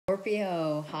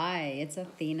Scorpio, hi, it's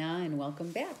Athena, and welcome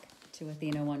back to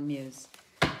Athena One Muse.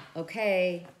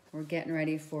 Okay, we're getting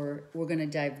ready we're going to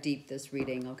dive deep this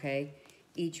reading, okay?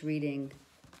 Each reading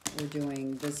we're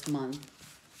doing this month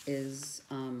is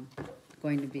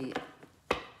going to be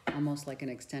almost like an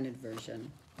extended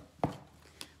version.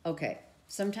 Okay,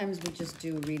 sometimes we just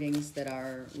do readings that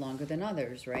are longer than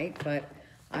others, right? But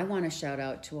I want to shout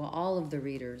out to all of the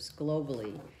readers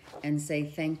globally and say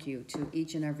thank you to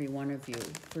each and every one of you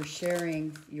for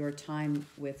sharing your time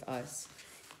with us.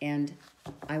 And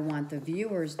I want the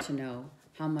viewers to know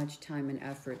how much time and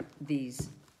effort these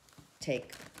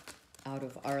take out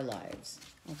of our lives,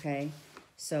 okay?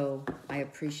 So I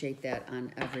appreciate that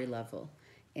on every level.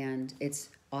 And it's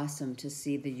awesome to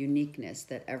see the uniqueness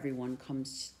that everyone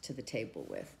comes to the table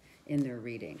with in their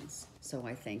readings. So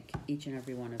I thank each and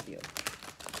every one of you.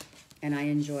 And I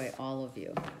enjoy all of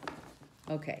you.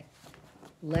 Okay,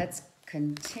 let's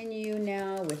continue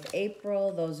now with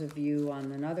April. Those of you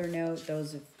on another note,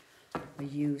 those of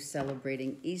you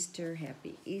celebrating Easter,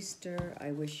 happy Easter.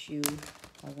 I wish you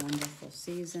a wonderful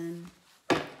season.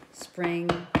 Spring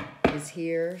is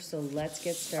here, so let's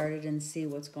get started and see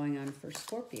what's going on for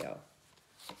Scorpio.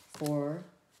 For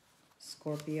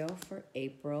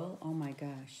April, oh my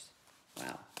gosh,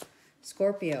 wow.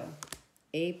 Scorpio,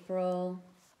 April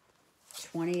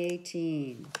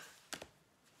 2018.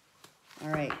 All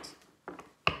right.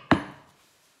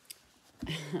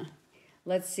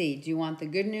 Let's see. Do you want the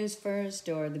good news first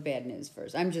or the bad news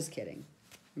first? I'm just kidding.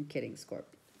 I'm kidding, Scorp.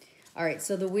 All right,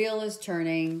 so the wheel is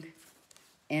turning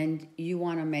and you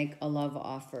want to make a love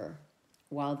offer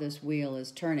while this wheel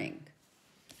is turning,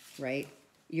 right?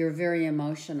 You're very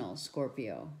emotional,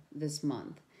 Scorpio, this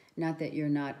month. Not that you're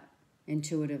not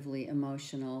intuitively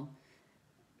emotional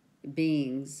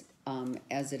beings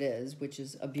as it is, which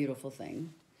is a beautiful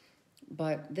thing.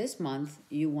 But this month,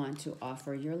 you want to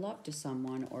offer your love to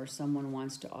someone, or someone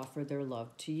wants to offer their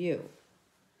love to you.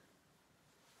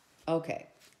 Okay,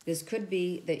 this could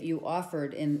be that you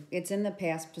offered, it's in the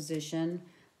past position,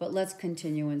 but let's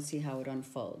continue and see how it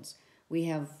unfolds. We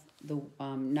have the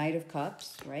Knight of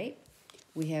Cups, right?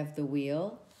 We have the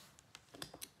Wheel.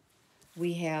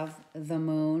 We have the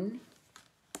Moon,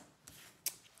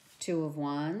 Two of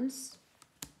Wands,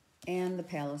 and the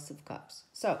Palace of Cups.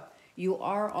 So you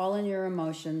are all in your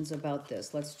emotions about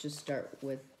this. Let's just start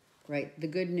with, right, the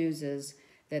good news is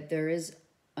that there is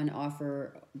an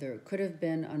offer. There could have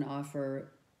been an offer.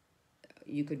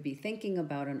 You could be thinking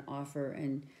about an offer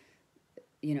and,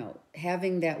 you know,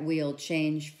 having that wheel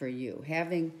change for you,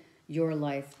 having your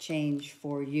life change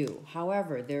for you.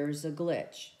 However, there's a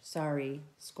glitch. Sorry,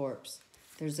 Scorps.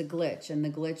 There's a glitch, and the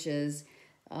glitch is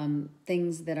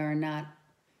things that are not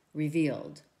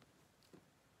revealed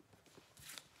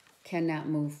cannot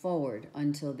move forward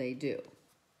until they do.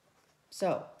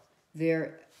 So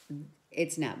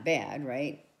it's not bad,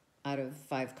 right? Out of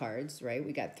 5 cards, right?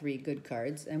 We got 3 good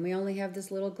cards, and we only have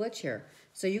this little glitch here.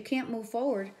 So you can't move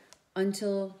forward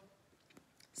until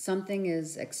something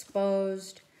is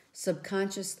exposed.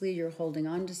 Subconsciously, you're holding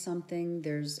on to something.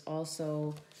 There's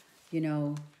also, you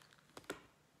know,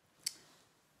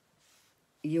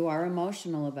 you are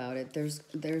emotional about it.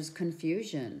 There's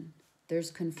confusion.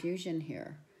 There's confusion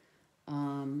here.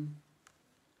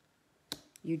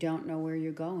 You don't know where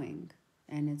you're going,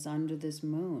 and it's under this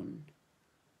moon.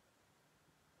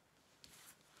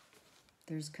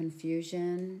 There's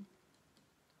confusion,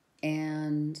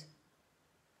 and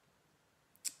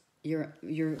you're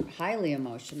highly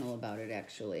emotional about it,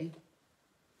 actually,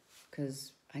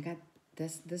 because I got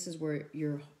this. This is where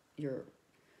you're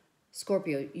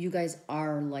Scorpio. You guys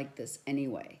are like this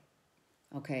anyway.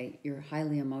 Okay, you're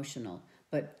highly emotional.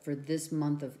 But for this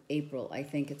month of April, I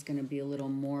think it's going to be a little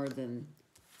more than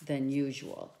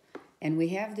usual. And we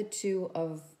have the Two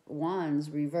of Wands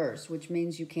reversed, which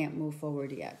means you can't move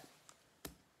forward yet.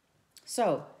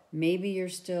 So maybe you're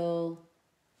still,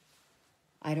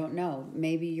 I don't know,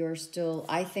 maybe you're still,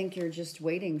 I think you're just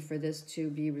waiting for this to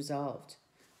be resolved.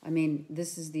 I mean,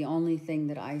 this is the only thing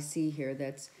that I see here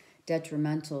that's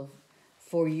detrimental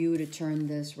for you to turn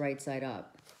this right side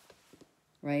up,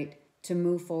 right? To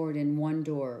move forward in one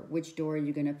door. Which door are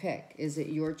you going to pick? Is it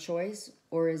your choice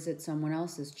or is it someone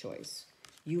else's choice?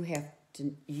 You have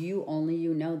to, only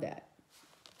you know that.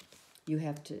 You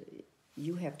have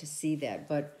to see that.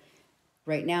 But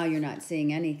right now you're not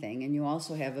seeing anything. And you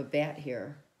also have a bat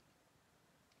here.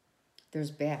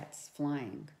 There's bats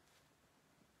flying.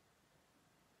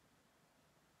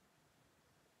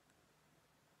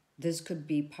 This could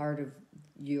be part of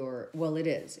your, well, it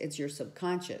is. It's your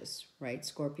subconscious, right,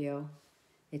 Scorpio?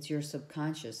 It's your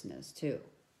subconsciousness, too.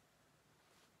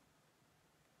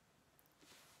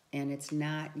 And it's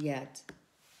not yet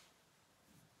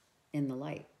in the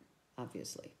light,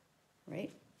 obviously,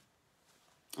 right?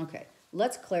 Okay,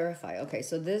 let's clarify. Okay,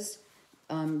 so this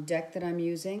deck that I'm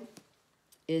using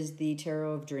is the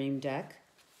Tarot of Dream deck.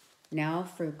 Now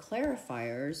for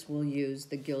clarifiers, we'll use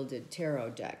the Gilded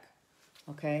Tarot deck.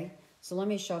 Okay, so let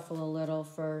me shuffle a little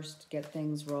first, get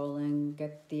things rolling,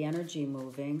 get the energy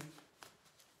moving.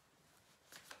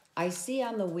 I see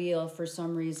on the wheel, for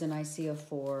some reason, I see a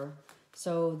 4.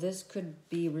 So this could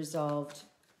be resolved.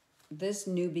 This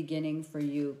new beginning for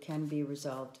you can be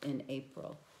resolved in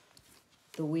April.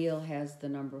 The wheel has the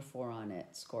number 4 on it,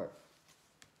 Scorp.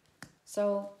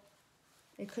 So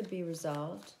it could be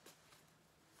resolved,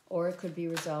 or it could be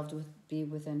resolved be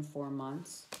within 4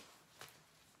 months.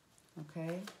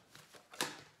 Okay.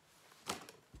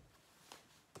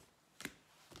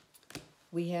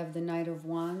 We have the Knight of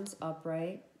Wands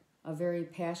upright, a very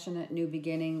passionate new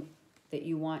beginning that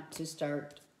you want to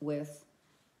start with,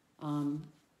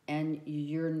 and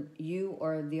you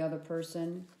or the other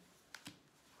person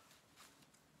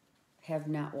have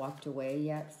not walked away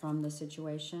yet from the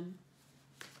situation.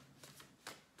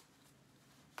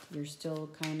 You're still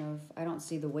kind of, I don't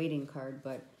see the waiting card,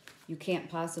 but you can't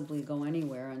possibly go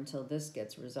anywhere until this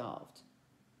gets resolved.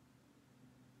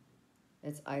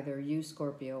 It's either you,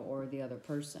 Scorpio, or the other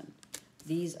person.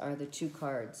 These are the 2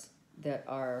 cards that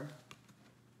are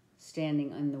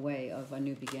standing in the way of a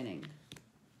new beginning.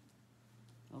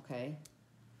 Okay?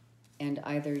 And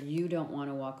either you don't want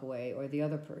to walk away or the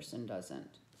other person doesn't.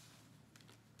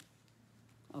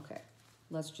 Okay,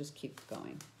 let's just keep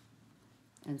going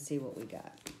and see what we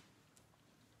got.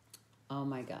 Oh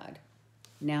my God.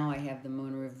 Now I have the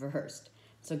moon reversed.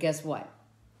 So guess what?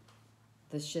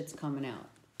 The shit's coming out.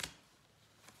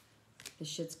 The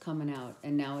shit's coming out,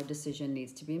 and now a decision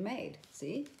needs to be made.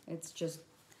 See? It's just,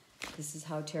 this is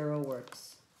how tarot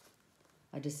works.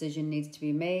 A decision needs to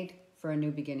be made for a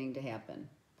new beginning to happen.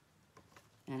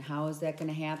 And how is that going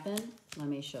to happen? Let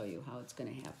me show you how it's going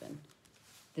to happen.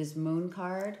 This moon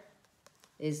card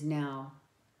is now,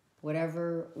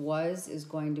 whatever was is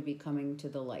going to be coming to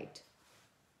the light.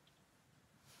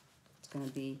 It's going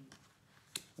to be,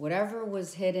 whatever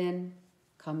was hidden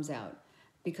comes out.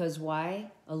 Because why?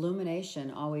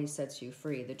 Illumination always sets you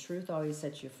free. The truth always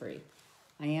sets you free.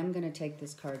 I am going to take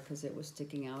this card because it was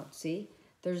sticking out. See?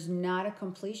 There's not a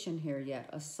completion here yet.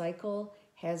 A cycle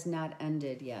has not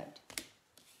ended yet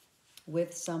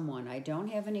with someone. I don't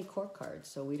have any court cards,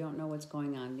 so we don't know what's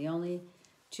going on. The only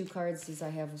 2 cards is I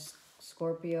have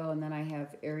Scorpio, and then I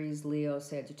have Aries, Leo,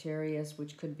 Sagittarius,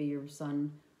 which could be your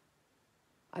sun.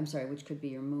 I'm sorry, which could be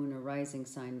your moon or rising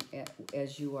sign,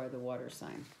 as you are the water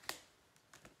sign.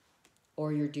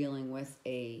 Or you're dealing with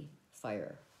a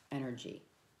fire energy.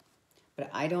 But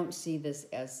I don't see this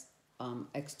as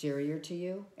exterior to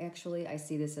you, actually. I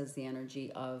see this as the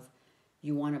energy of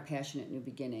you want a passionate new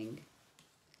beginning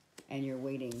and you're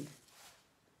waiting.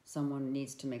 Someone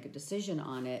needs to make a decision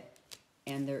on it,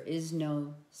 and there is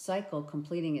no cycle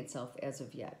completing itself as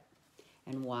of yet.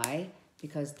 And why?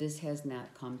 Because this has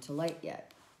not come to light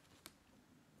yet.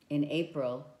 In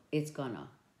April, it's gonna.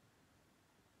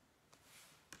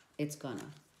 It's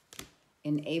gonna.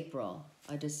 In April,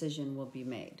 a decision will be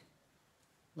made.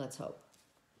 Let's hope.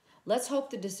 Let's hope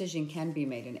the decision can be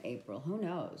made in April. Who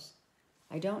knows?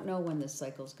 I don't know when this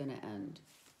cycle's going to end.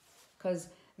 Because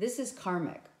this is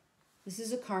karmic. This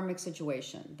is a karmic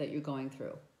situation that you're going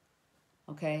through.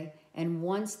 Okay? And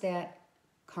once a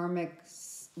karmic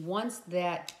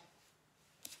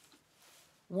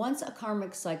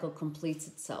cycle completes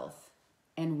itself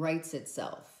and rights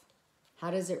itself, how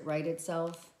does it right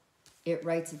itself? It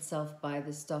rights itself by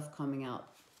the stuff coming out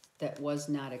that was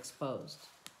not exposed.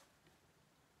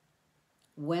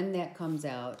 When that comes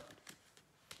out,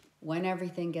 when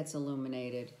everything gets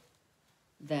illuminated,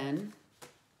 then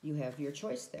you have your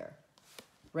choice there.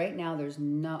 Right now, there's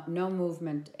no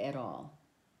movement at all.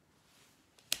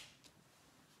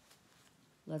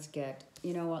 Let's get,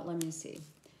 you know what, let me see.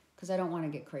 Because I don't want to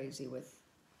get crazy with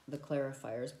the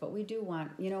clarifiers, but we do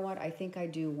want, you know what, I think I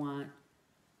do want,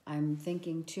 I'm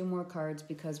thinking 2 more cards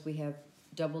because we have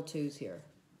double 2s here.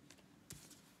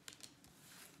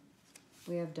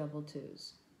 We have double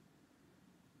 2s.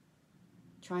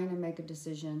 Trying to make a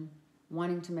decision,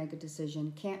 wanting to make a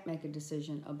decision, can't make a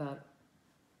decision about,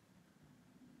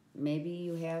 maybe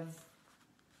you have,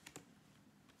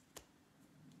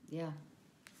 yeah,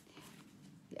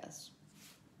 yes.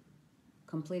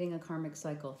 Completing a karmic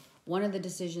cycle. One of the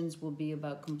decisions will be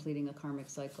about completing a karmic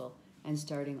cycle and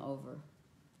starting over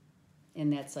in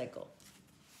that cycle.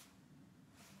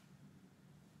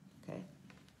 Okay,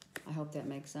 I hope that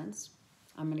makes sense.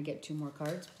 I'm going to get 2 more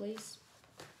cards, please.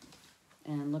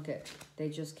 And look at, they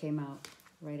just came out,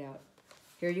 right out.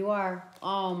 Here you are.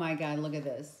 Oh my God, look at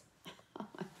this. Oh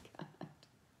my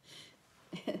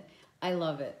God. I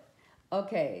love it.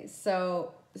 Okay,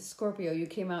 so Scorpio, you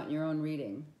came out in your own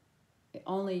reading.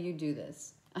 Only you do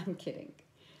this. I'm kidding.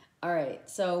 All right,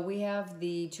 so we have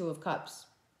the Two of Cups.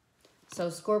 So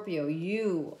Scorpio,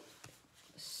 you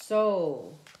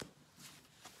so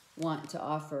want to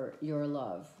offer your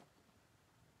love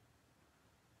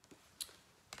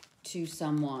to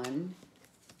someone,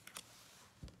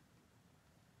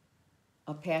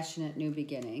 a passionate new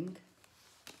beginning.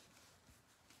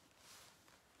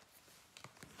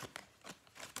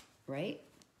 Right?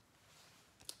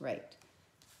 Right.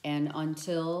 And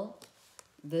until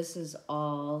this is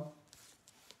all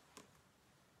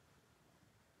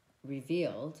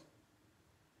revealed,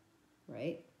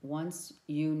 right? Once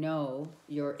you know,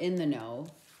 you're in the know.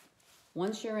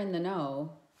 Once you're in the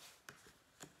know,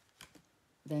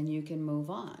 then you can move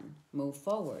on, move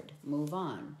forward, move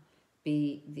on.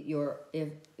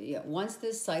 Once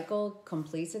this cycle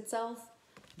completes itself,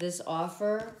 this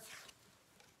offer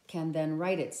can then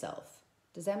write itself.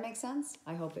 Does that make sense?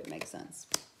 I hope it makes sense.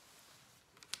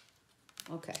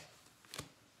 Okay.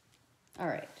 All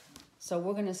right. So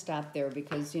we're going to stop there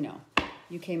because, you know,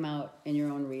 you came out in your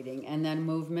own reading, and then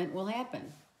movement will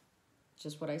happen.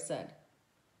 Just what I said.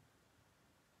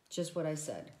 Just what I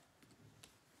said.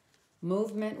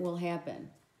 Movement will happen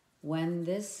when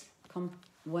this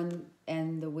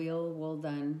and the wheel will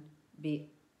then be,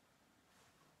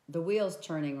 the wheel's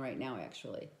turning right now,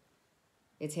 actually.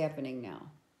 It's happening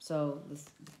now. So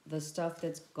the stuff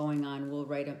that's going on will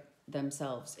write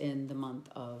themselves in the month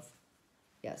of,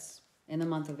 yes, in the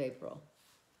month of April.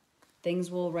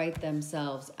 Things will write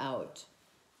themselves out.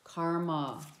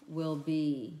 Karma will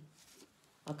be,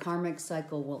 a karmic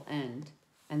cycle will end,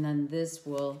 and then this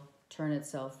will turn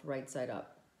itself right side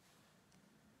up.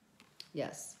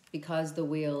 Yes, because the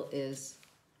wheel is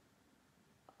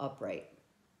upright.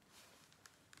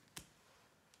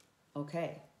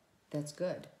 Okay, that's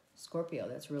good. Scorpio,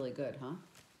 that's really good, huh?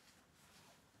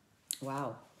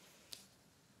 Wow.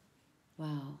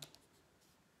 Wow.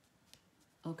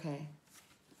 Okay.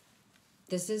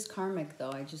 This is karmic,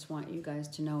 though. I just want you guys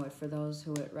to know it. For those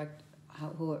who it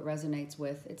resonates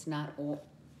with, it's not going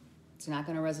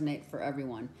to resonate for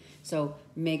everyone. So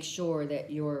make sure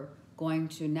that you're going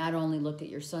to not only look at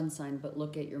your sun sign, but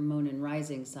look at your moon and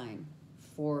rising sign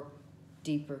for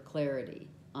deeper clarity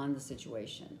on the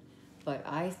situation. But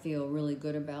I feel really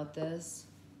good about this.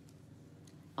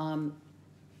 On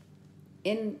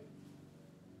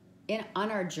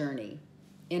our journey,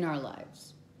 in our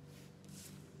lives,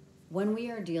 when we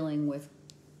are dealing with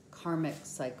karmic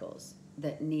cycles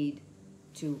that need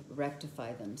to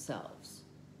rectify themselves,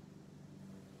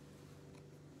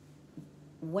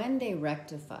 when they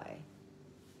rectify,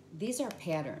 these are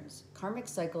patterns. Karmic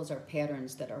cycles are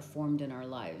patterns that are formed in our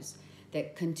lives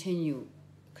that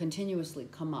continuously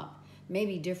come up.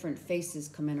 Maybe different faces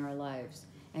come in our lives,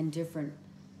 and different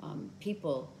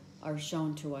people are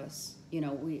shown to us. You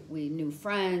know, we new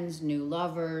friends, new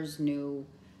lovers, new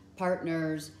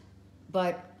partners,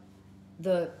 but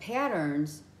the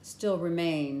patterns still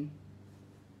remain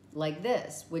like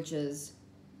this, which is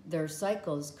their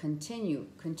cycles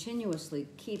continuously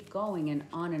keep going and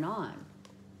on,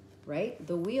 right?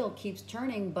 The wheel keeps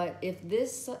turning, but if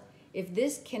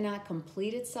this cannot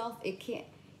complete itself, it can't.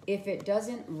 If it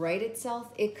doesn't write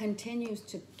itself, it continues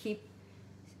to keep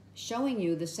showing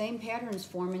you the same patterns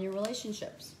form in your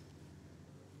relationships.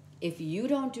 If you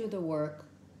don't do the work,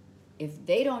 if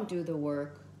they don't do the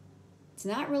work, it's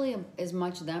not really as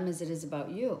much them as it is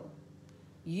about you.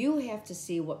 You have to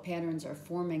see what patterns are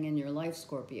forming in your life,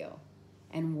 Scorpio,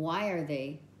 and why are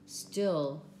they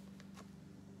still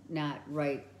not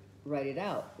write it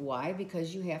out. Why?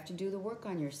 Because you have to do the work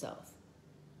on yourself.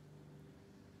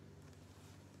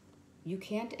 You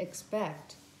can't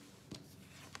expect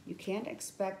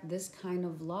this kind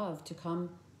of love to come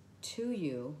to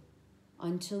you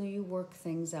until you work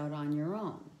things out on your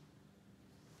own,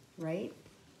 right?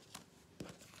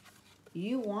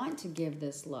 You want to give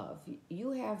this love.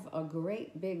 You have a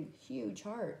great, big, huge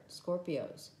heart,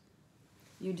 Scorpios.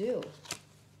 You do.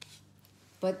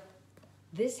 But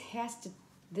this has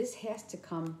to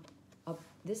come up,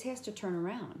 this has to turn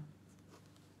around.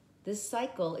 This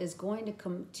cycle is going to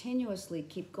continuously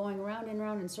keep going round and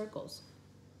round in circles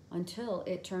until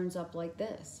it turns up like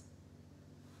this.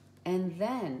 And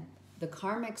then the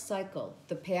karmic cycle,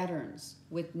 the patterns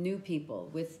with new people,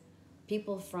 with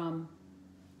people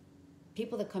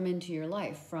that come into your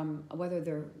life, from whether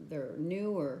they're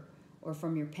new or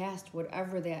from your past,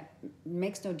 whatever, that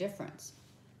makes no difference.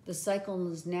 The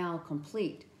cycle is now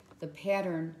complete. the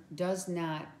pattern does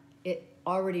not, it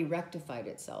already rectified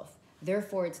itself.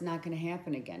 Therefore, it's not going to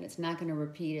happen again. It's not going to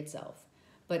repeat itself.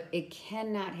 But it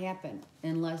cannot happen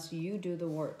unless you do the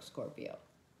work, Scorpio.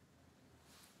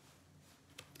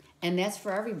 And that's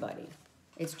for everybody.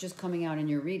 It's just coming out in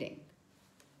your reading.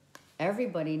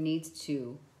 Everybody needs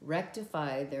to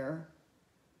rectify their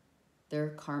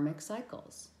karmic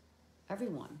cycles.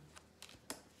 Everyone.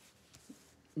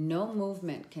 No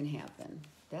movement can happen.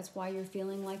 That's why you're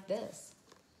feeling like this.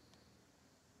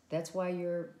 That's why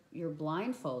you're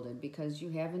blindfolded, because you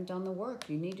haven't done the work.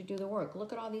 You need to do the work.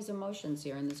 Look at all these emotions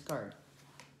here in this card.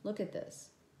 Look at this.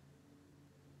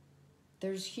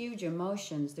 There's huge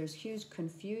emotions. There's huge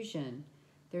confusion.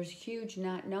 There's huge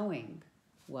not knowing.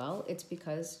 Well, it's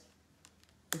because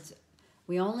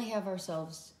we only have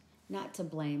ourselves not to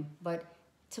blame, but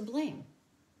to blame.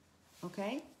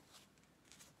 Okay?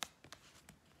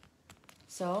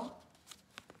 So,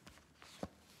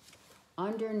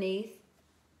 underneath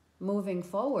moving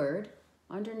forward,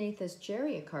 underneath this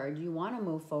Chariot card, you want to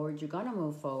move forward, you're going to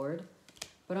move forward.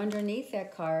 But underneath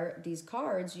that card, these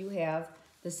cards, you have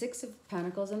the Six of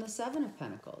Pentacles and the Seven of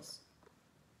Pentacles.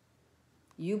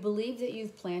 You believe that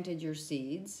you've planted your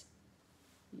seeds.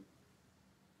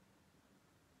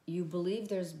 You believe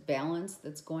there's balance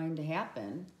that's going to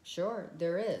happen. Sure,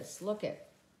 there is. Look,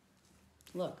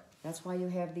 that's why you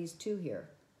have these two here.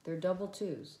 They're double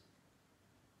twos.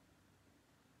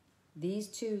 These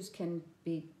twos can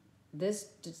be, this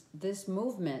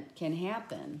movement can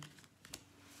happen.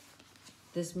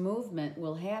 This movement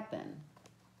will happen.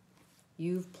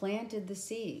 You've planted the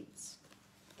seeds.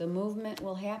 The movement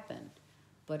will happen,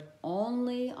 but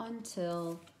only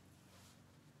until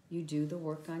you do the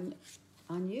work on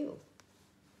you.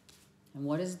 And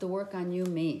what does the work on you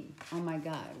mean? Oh my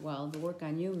God. Well, the work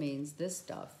on you means this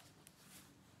stuff.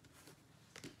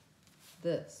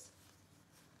 This.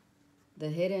 The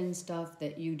hidden stuff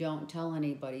that you don't tell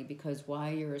anybody, because why?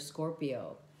 You're a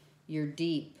Scorpio. You're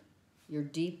deep. You're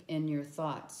deep in your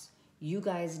thoughts. You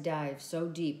guys dive so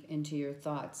deep into your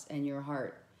thoughts and your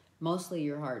heart. Mostly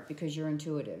your heart, because you're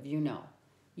intuitive. You know.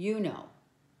 You know.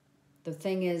 The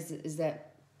thing is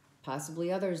that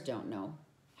possibly others don't know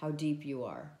how deep you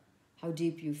are, how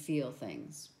deep you feel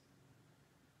things.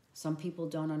 Some people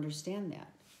don't understand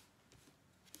that.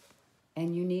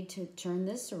 And you need to turn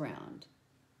this around.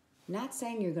 Not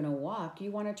saying you're going to walk.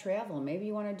 You want to travel. Maybe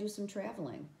you want to do some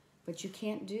traveling. But you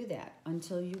can't do that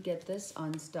until you get this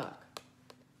unstuck.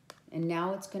 And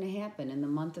now it's going to happen in the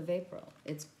month of April.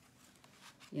 It's,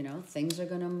 you know, things are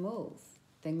going to move.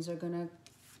 Things are going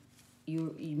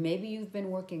to, maybe you've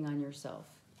been working on yourself,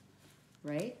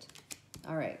 right?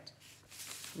 All right.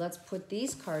 Let's put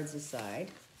these cards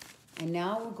aside. And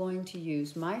now we're going to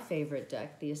use my favorite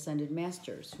deck, the Ascended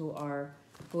Masters, who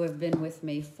have been with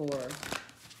me for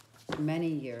many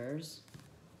years.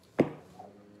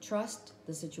 Trust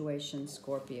the situation,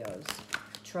 Scorpios.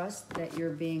 Trust that you're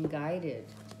being guided.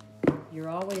 You're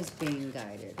always being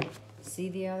guided. See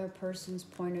the other person's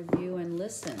point of view and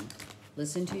listen.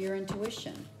 Listen to your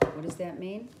intuition. What does that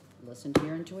mean? Listen to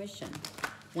your intuition.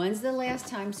 When's the last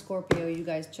time, Scorpio, you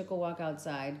guys took a walk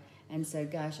outside and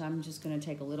said, gosh, I'm just going to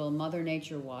take a little Mother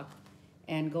Nature walk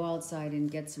and go outside and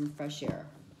get some fresh air?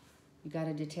 You got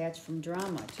to detach from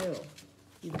drama, too.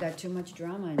 You've got too much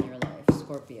drama in your life,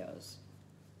 Scorpios.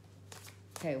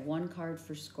 Okay, one card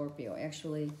for Scorpio.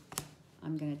 Actually,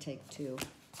 I'm going to take two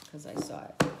because I saw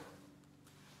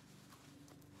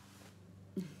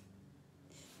it.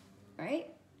 Right?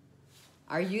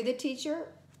 Are you the teacher?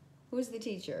 Who's the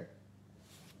teacher?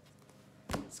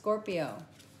 Scorpio.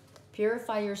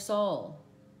 Purify your soul.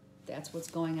 That's what's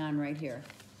going on right here.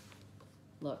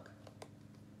 Look.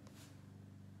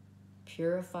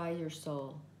 Purify your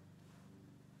soul.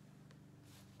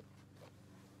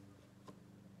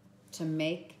 To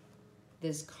make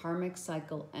this karmic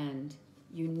cycle end,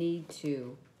 you need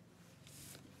to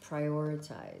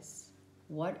prioritize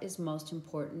what is most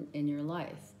important in your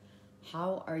life.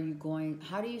 How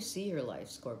do you see your life,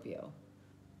 Scorpio?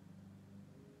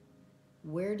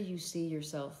 Where do you see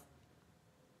yourself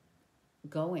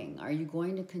going? Are you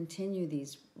going to continue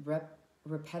these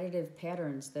repetitive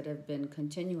patterns that have been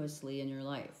continuously in your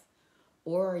life?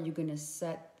 Or are you going to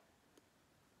set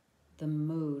the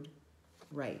mood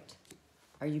right?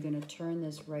 Are you going to turn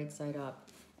this right side up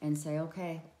and say,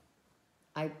 okay,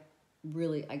 I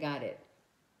got it.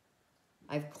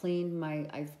 I've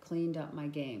cleaned up my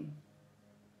game.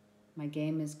 My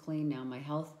game is clean now. My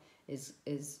health is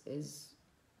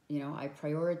you know, I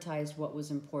prioritized what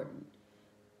was important.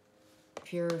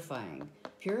 Purifying.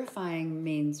 Purifying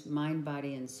means mind,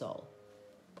 body, and soul.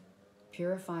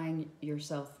 Purifying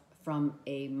yourself from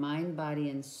a mind, body,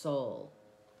 and soul.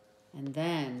 And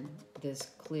then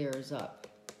this clears up.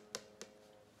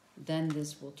 Then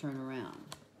this will turn around.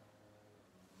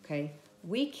 Okay?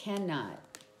 We cannot,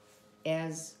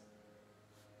 as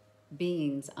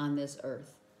beings on this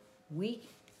earth, we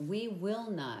will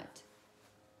not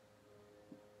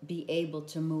be able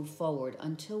to move forward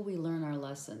until we learn our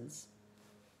lessons.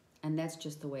 And that's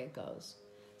just the way it goes.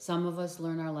 Some of us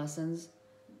learn our lessons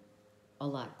a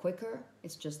lot quicker.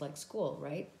 It's just like school,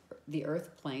 right? The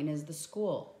earth plane is the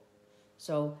school.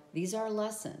 So these are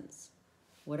lessons.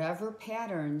 Whatever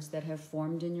patterns that have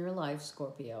formed in your life,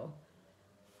 Scorpio,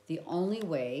 the only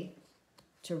way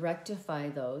to rectify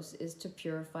those is to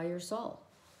purify your soul.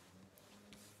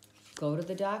 Go to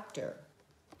the doctor.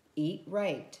 Eat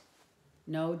right.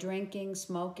 No drinking,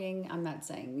 smoking. I'm not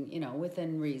saying, you know,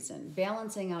 within reason.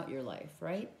 Balancing out your life,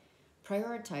 right?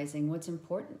 Prioritizing what's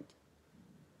important,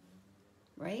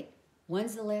 right?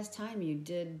 When's the last time you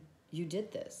did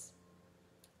this?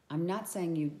 I'm not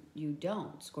saying you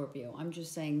don't, Scorpio. I'm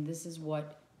just saying this is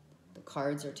what the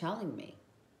cards are telling me.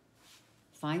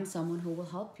 Find someone who will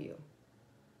help you.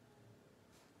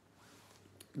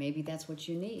 Maybe that's what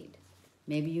you need.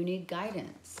 Maybe you need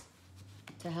guidance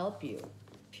to help you.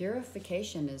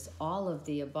 Purification is all of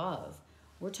the above.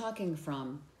 We're talking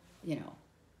from, you know,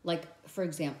 like, for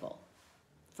example,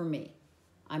 for me,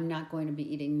 I'm not going to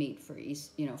be eating meat for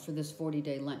for this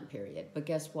 40-day Lent period. But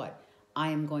guess what?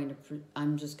 I'm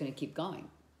just going to keep going.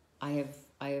 I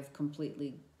have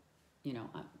completely,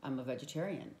 I'm a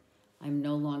vegetarian. I'm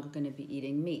no longer going to be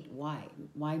eating meat. Why?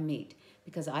 Why meat?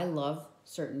 Because I love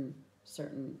certain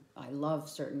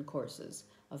courses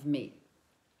of meat.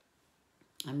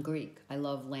 I'm Greek. I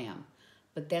love lamb.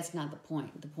 But that's not the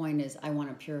point. The point is I want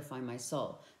to purify my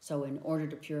soul. So in order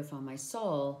to purify my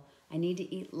soul, I need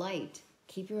to eat light.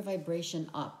 Keep your vibration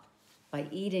up. By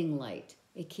eating light,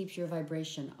 it keeps your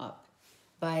vibration up.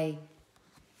 By,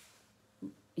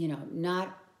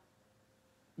 not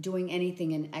doing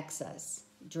anything in excess,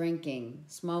 drinking,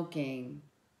 smoking,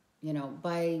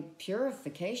 by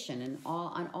purification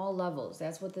on all levels.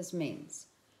 That's what this means.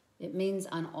 It means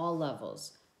on all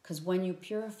levels. Because when you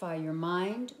purify your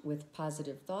mind with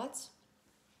positive thoughts,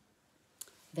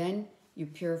 then you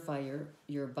purify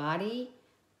your body,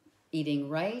 eating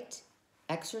right,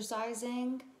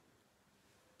 exercising,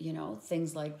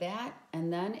 things like that.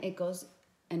 And then it goes,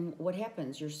 and what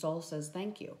happens? Your soul says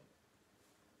thank you.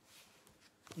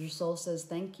 Your soul says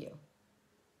thank you.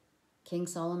 King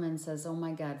Solomon says, oh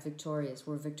my God, victorious.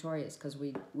 We're victorious because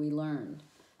we learned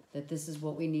that this is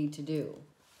what we need to do.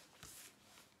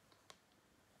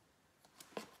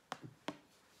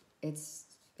 It's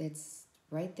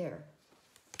right there.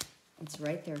 It's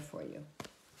right there for you.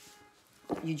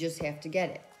 You just have to get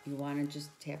it. You want to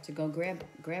just have to go grab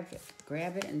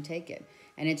it and take it.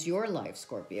 And it's your life,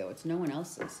 Scorpio. It's no one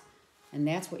else's. And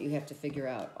that's what you have to figure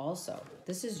out also.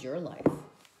 This is your life.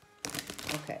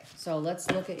 Okay, so let's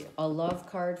look at a love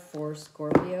card for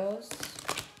Scorpios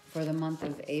for the month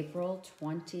of April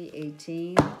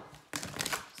 2018.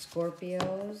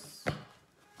 Scorpios.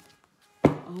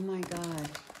 Oh my God.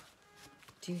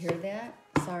 Do you hear that?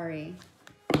 Sorry.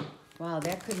 Wow,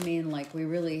 that could mean like we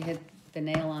really hit the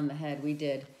nail on the head. We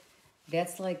did.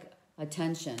 That's like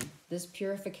attention. This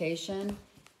purification,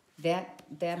 that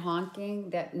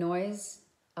honking, that noise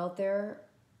out there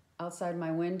outside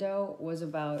my window was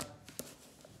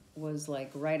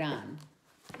like right on.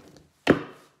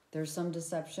 There's some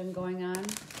deception going on.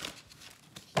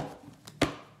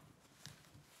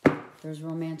 There's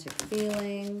romantic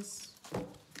feelings.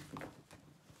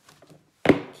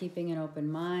 Keeping an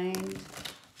open mind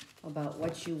about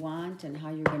what you want and how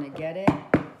you're going to get it.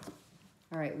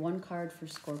 All right, one card for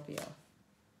Scorpio.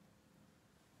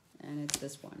 And it's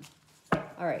this one.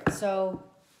 All right, so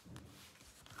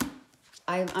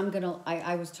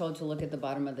I was told to look at the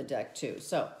bottom of the deck too.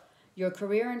 So your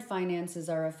career and finances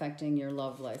are affecting your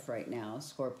love life right now,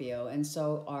 Scorpio, and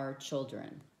so are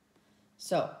children.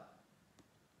 So,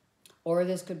 or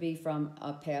this could be from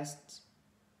a past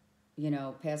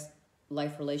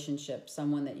life relationship,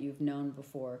 someone that you've known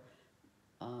before.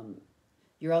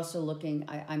 You're also looking,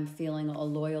 I'm feeling a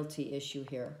loyalty issue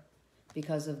here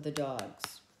because of the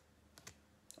dogs.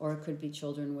 Or it could be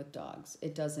children with dogs.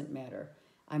 It doesn't matter.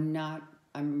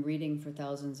 I'm reading for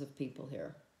thousands of people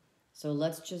here. So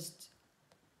let's just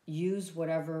use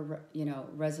whatever,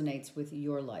 resonates with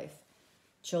your life.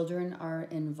 Children are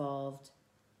involved.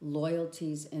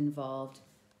 Loyalties involved.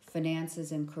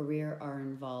 Finances and career are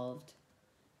involved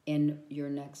in your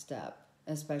next step,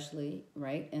 especially,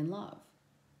 right, in love.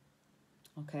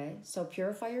 Okay, so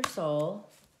purify your soul,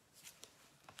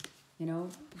 You know,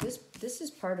 this is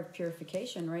part of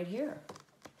purification right here.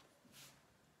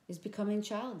 Is becoming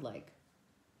childlike.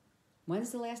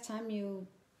 When's the last time you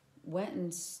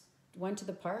went to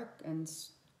the park and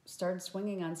started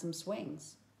swinging on some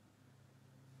swings?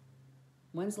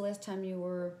 When's the last time you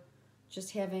were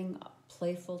just having a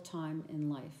playful time in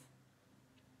life?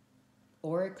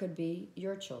 Or it could be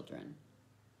your children,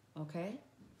 okay?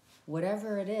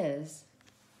 Whatever it is,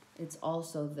 it's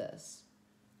also this,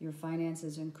 your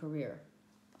finances and career.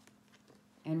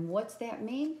 And what's that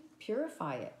mean?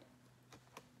 Purify it.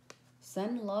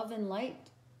 Send love and light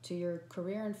to your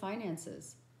career and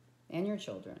finances and your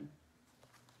children.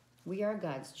 We are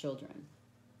God's children,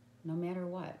 no matter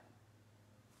what.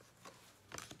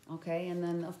 Okay, and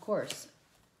then of course,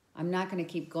 I'm not going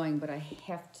to keep going, but I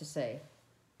have to say,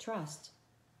 trust.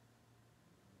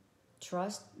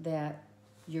 Trust that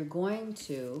you're going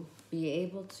to be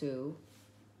able to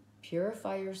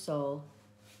purify your soul,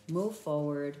 move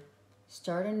forward,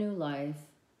 start a new life.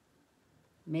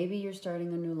 Maybe you're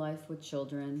starting a new life with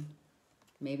children.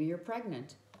 Maybe you're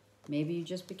pregnant. Maybe you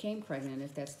just became pregnant.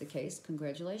 If that's the case,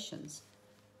 congratulations.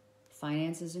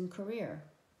 Finances and career.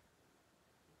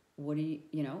 What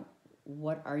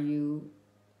are you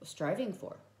striving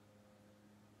for?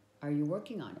 Are you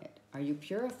working on it? Are you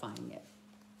purifying it?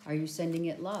 Are you sending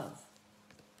it love?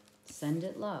 Send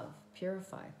it love.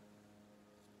 Purify.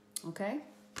 Okay?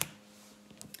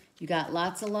 You got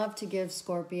lots of love to give,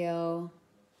 Scorpio.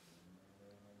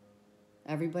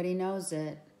 Everybody knows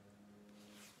it.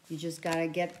 You just got to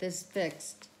get this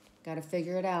fixed. Got to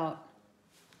figure it out.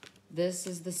 This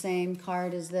is the same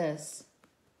card as this.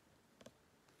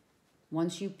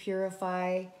 Once you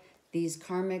purify, these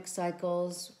karmic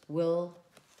cycles will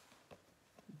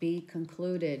be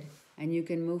concluded and you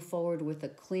can move forward with a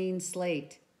clean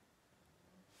slate.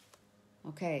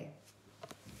 Okay.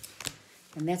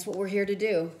 And that's what we're here to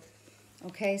do.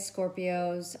 Okay,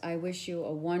 Scorpios, I wish you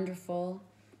a wonderful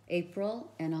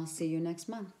April, and I'll see you next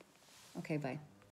month. Okay, bye.